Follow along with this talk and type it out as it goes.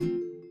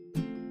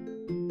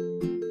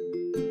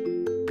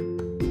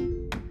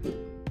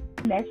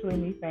Naturally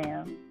Me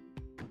fam.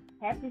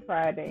 Happy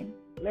Friday.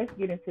 Let's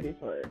get into this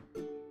word.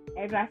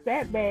 As I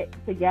sat back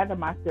to gather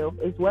myself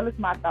as well as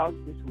my thoughts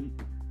this week,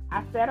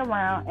 I sat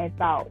around and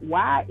thought,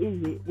 why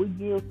is it we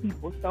give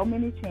people so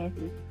many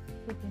chances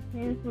to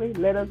continuously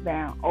let us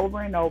down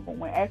over and over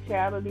when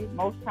actuality,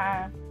 most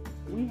times,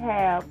 we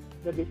have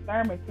the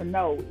discernment to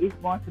know it's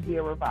going to be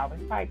a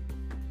revolving cycle.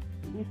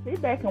 We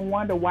sit back and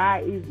wonder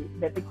why is it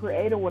that the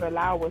Creator would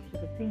allow us to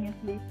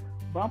continuously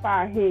bump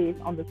our heads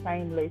on the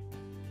same lesson.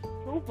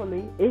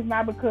 Truthfully, it's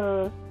not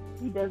because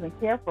He doesn't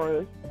care for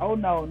us. Oh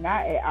no,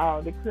 not at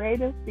all. The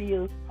Creator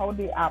feels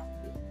totally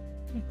opposite.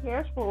 He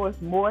cares for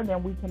us more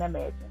than we can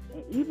imagine.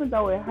 And even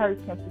though it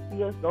hurts Him to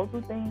see us go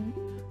through things,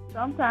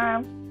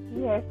 sometimes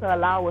He has to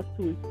allow us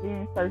to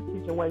experience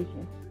certain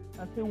situations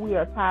until we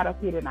are tired of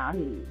hitting our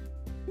heads.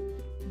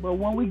 But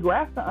when we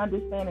grasp the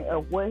understanding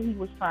of what He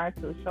was trying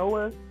to show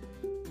us,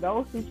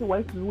 those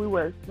situations we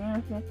were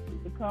experiencing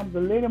becomes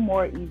a little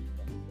more easy.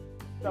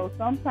 So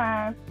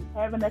sometimes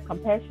having a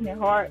compassionate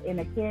heart and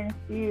a caring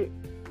spirit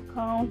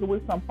comes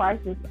with some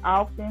prices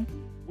often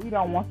we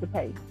don't want to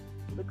pay,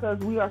 because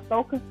we are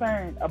so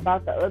concerned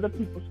about the other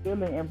people's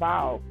feeling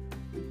involved,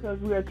 because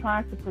we are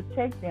trying to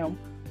protect them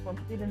from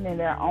sitting in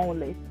their own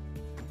lessons.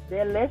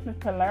 Their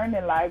lessons to learn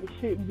in life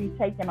shouldn't be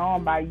taken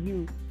on by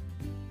you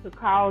to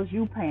cause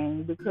you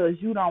pain because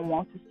you don't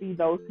want to see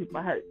those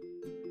people hurt.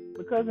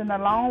 Because in the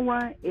long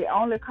run, it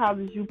only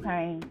causes you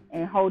pain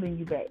and holding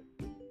you back.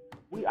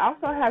 We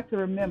also have to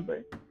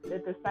remember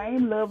that the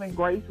same love and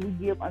grace we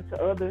give unto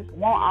others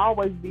won't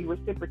always be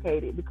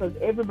reciprocated, because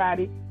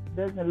everybody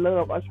doesn't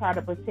love or try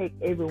to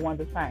protect everyone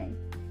the same.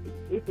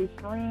 If it's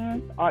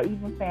friends or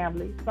even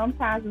family,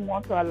 sometimes we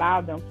want to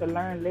allow them to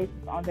learn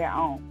lessons on their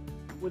own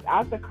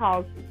without the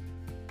cost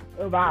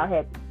of our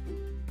happiness.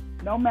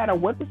 No matter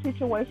what the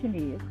situation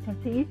is,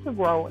 continue to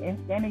grow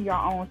and stand in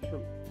your own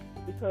truth,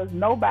 because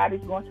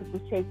nobody's going to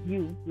protect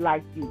you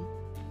like you.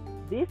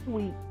 This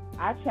week,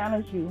 I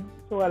challenge you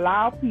to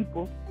allow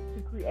people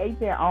to create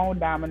their own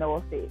domino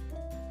effect,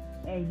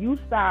 and you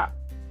stop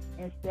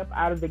and step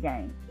out of the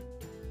game.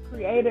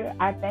 Creator,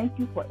 I thank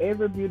you for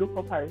every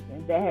beautiful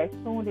person that has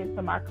tuned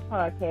into my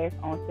podcast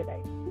on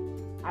today.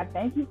 I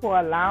thank you for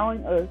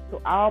allowing us to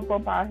all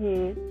bump our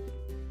heads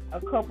a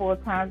couple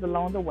of times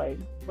along the way,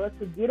 but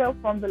to get up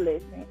from the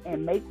lesson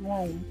and make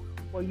room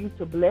for you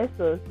to bless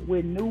us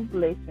with new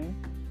blessings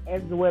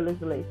as well as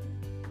lessons.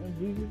 In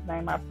Jesus'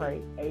 name I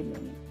pray,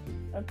 amen.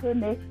 Until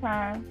next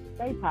time,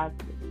 stay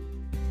positive.